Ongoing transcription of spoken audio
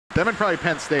them and probably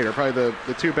Penn State are probably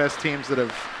the two best teams that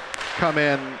have come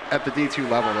in at the D2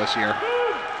 level this year.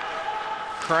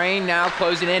 Crane now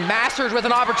closing in. Masters with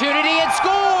an opportunity and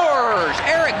scores!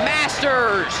 Eric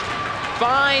Masters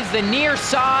finds the near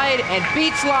side and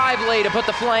beats Lively to put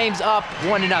the Flames up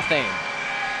 1-0.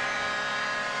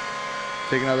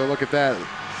 Take another look at that.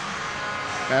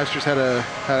 Masters had a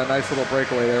nice little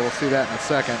breakaway there. We'll see that in a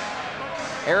second.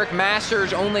 Eric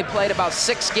Masters only played about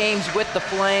 6 games with the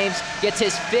Flames, gets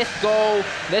his 5th goal.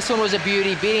 This one was a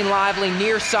beauty, beating Lively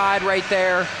near side right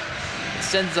there. It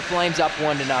sends the Flames up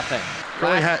 1-0.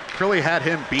 Crilly had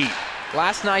him beat.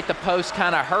 Last night the post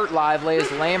kind of hurt Lively as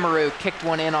Lamoureux kicked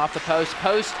one in off the post.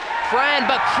 Post friend,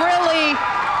 but Crilly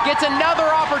gets another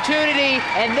opportunity,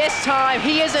 and this time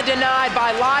he isn't denied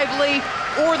by Lively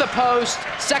or the post.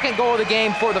 2nd goal of the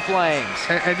game for the Flames.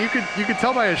 And you could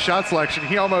tell by his shot selection,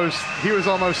 he was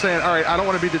almost saying, all right, I don't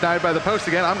want to be denied by the post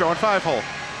again, I'm going 5-hole.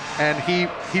 And he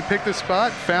picked his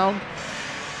spot, found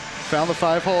the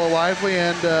 5-hole of Lively,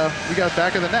 and we got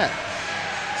back of the net.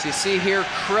 So you see here,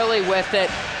 Crilly with it.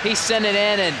 He sent it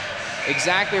in, and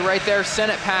exactly right there,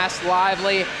 sent it past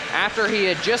Lively after he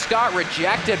had just got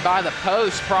rejected by the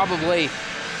post probably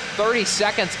 30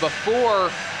 seconds before.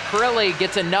 Crilly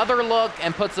gets another look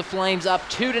and puts the Flames up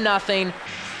 2-0.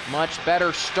 Much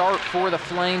better start for the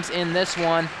Flames in this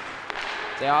one.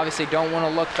 They obviously don't want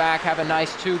to look back, have a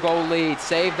nice 2-goal lead.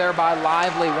 Saved there by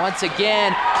Lively once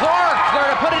again. Clark there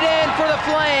to put it in for the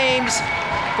Flames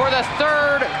for the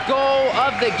 3rd goal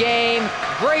of the game.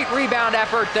 Great rebound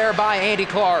effort there by Andy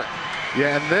Clark.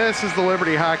 Yeah, and this is the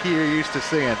Liberty hockey you're used to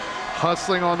seeing.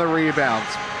 Hustling on the rebounds,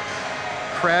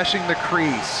 crashing the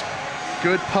crease,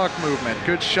 good puck movement,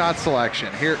 good shot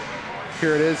selection. Here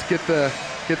it is, get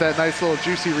that nice little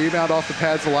juicy rebound off the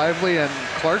pads of Lively, and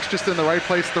Clark's just in the right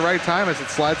place at the right time as it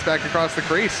slides back across the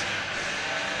crease.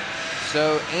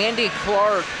 So Andy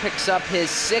Clark picks up his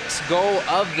 6th goal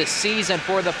of the season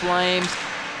for the Flames.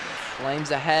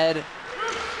 Flames ahead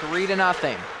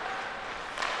 3-0.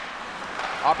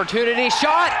 Opportunity,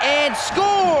 shot, and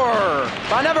score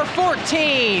by number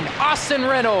 14, Austin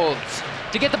Reynolds,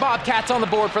 to get the Bobcats on the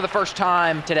board for the first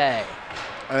time today.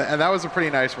 And that was a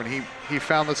pretty nice one. He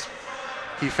found his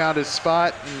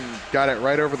spot and got it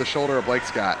right over the shoulder of Blake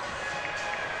Scott.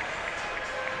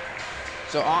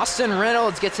 So Austin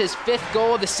Reynolds gets his 5th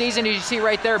goal of the season. As you see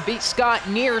right there, beat Scott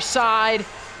near side.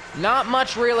 Not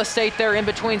much real estate there in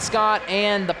between Scott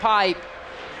and the pipe,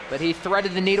 but he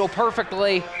threaded the needle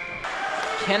perfectly.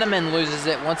 Kenneman loses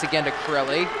it once again to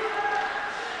Crilly.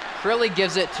 Crilly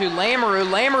gives it to Lamoureux.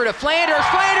 Lamoureux to Flanders.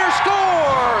 Flanders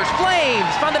scores!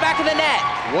 Flames find the back of the net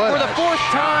for the 4th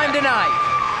time tonight.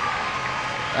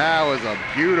 That was a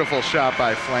beautiful shot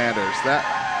by Flanders.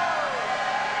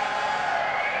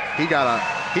 He got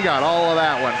all of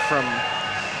that one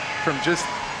from just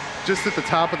at the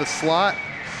top of the slot.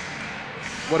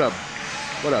 What a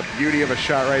beauty of a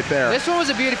shot right there. This one was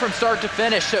a beauty from start to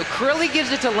finish. So Crilly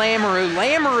gives it to Lamoureux.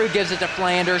 Lamoureux gives it to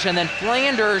Flanders, and then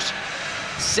Flanders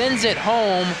sends it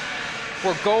home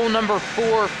for goal number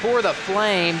 4 for the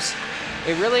Flames.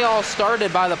 It really all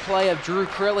started by the play of Drew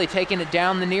Crilly taking it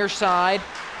down the near side.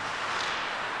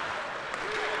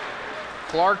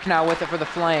 Clark now with it for the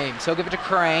Flames. He'll give it to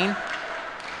Crane.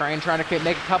 Crane trying to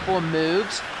make a couple of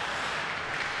moves.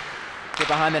 Get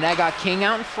behind the net, got King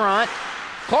out in front.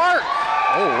 Clark!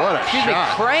 Oh, what a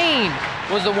shot. Crane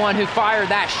was the one who fired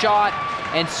that shot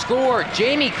and scored.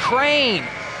 Jamie Crane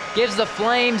gives the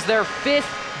Flames their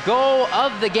 5th goal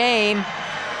of the game.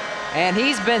 And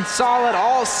he's been solid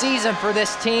all season for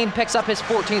this team. Picks up his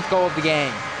 14th goal of the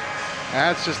game.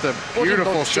 That's just a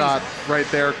beautiful shot right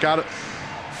there. Got it.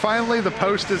 Finally, the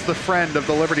post is the friend of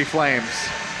the Liberty Flames.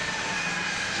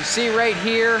 You see right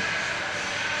here,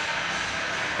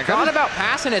 I thought about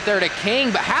passing it there to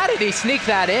King, but how did he sneak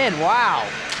that in? Wow.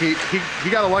 He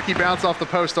got a lucky bounce off the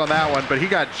post on that one, but he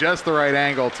got just the right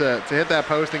angle to hit that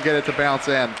post and get it to bounce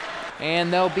in.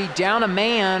 And they'll be down a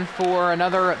man for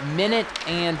another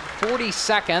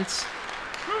 1:40.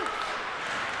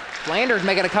 Flanders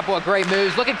making a couple of great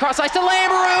moves. Looking cross ice to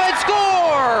Lamoureux and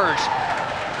scores!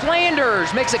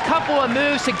 Flanders makes a couple of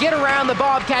moves to get around the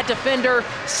Bobcat defender,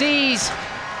 sees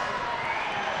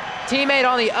teammate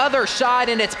on the other side,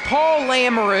 and it's Paul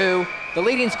Lamoureux, the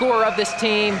leading scorer of this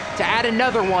team, to add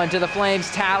another one to the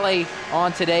Flames tally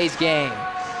on today's game.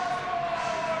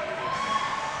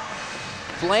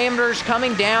 Flanders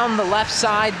coming down the left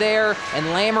side there, and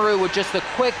Lamoureux with just the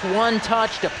quick one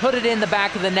touch to put it in the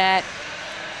back of the net.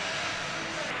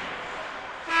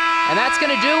 And that's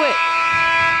gonna do it.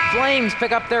 Flames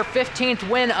pick up their 15th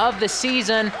win of the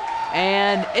season,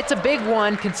 and it's a big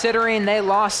one considering they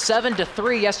lost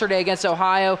 7-3 yesterday against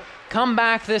Ohio. come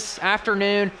back this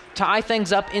afternoon, tie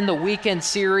things up in the weekend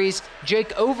series.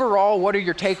 Jake, overall, what are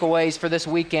your takeaways for this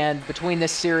weekend between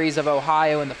this series of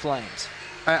Ohio and the Flames?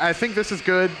 I think this is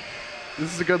good.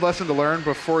 This is a good lesson to learn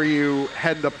before you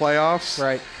head into playoffs.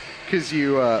 Right. Because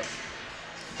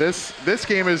this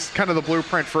game is kind of the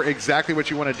blueprint for exactly what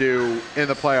you want to do in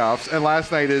the playoffs. And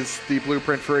last night is the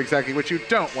blueprint for exactly what you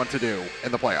don't want to do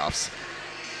in the playoffs.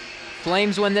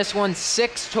 Flames win this one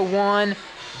 6-1.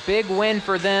 Big win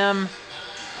for them.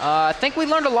 I think we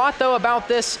learned a lot, though, about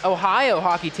this Ohio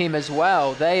hockey team as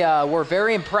well. They were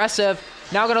very impressive.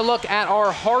 Now going to look at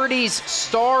our Hardy's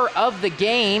star of the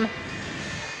game.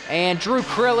 And Drew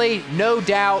Crilly, no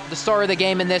doubt, the star of the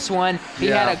game in this one. He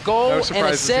had a goal, an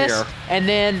assist, and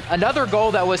then another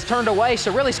goal that was turned away,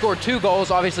 so really scored 2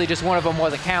 goals. Obviously, just one of them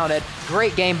wasn't counted.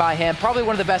 Great game by him. Probably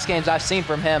one of the best games I've seen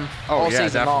from him all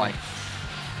season long.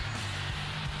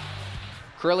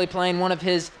 Crilly playing one of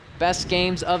his best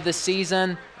games of the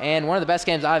season and one of the best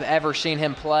games I've ever seen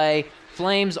him play.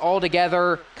 Flames all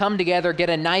together, come together, get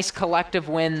a nice collective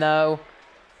win, though.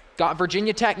 Got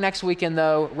Virginia Tech next weekend,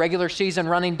 though. Regular season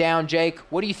running down. Jake,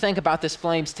 what do you think about this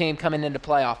Flames team coming into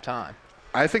playoff time?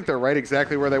 I think they're right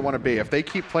exactly where they want to be. If they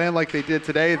keep playing like they did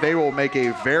today, they will make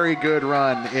a very good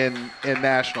run in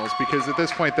Nationals, because at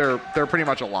this point they're pretty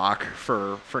much a lock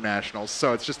for Nationals.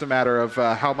 So it's just a matter of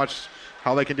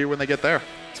how they can do when they get there.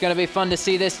 It's going to be fun to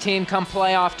see this team come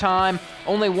playoff time.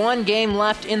 Only 1 game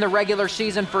left in the regular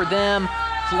season for them.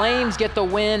 Flames get the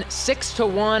win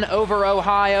 6-1 over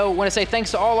Ohio. Want to say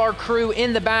thanks to all our crew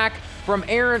in the back. From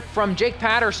Jake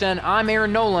Patterson, I'm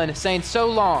Aaron Nolan saying so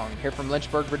long here from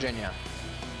Lynchburg, Virginia.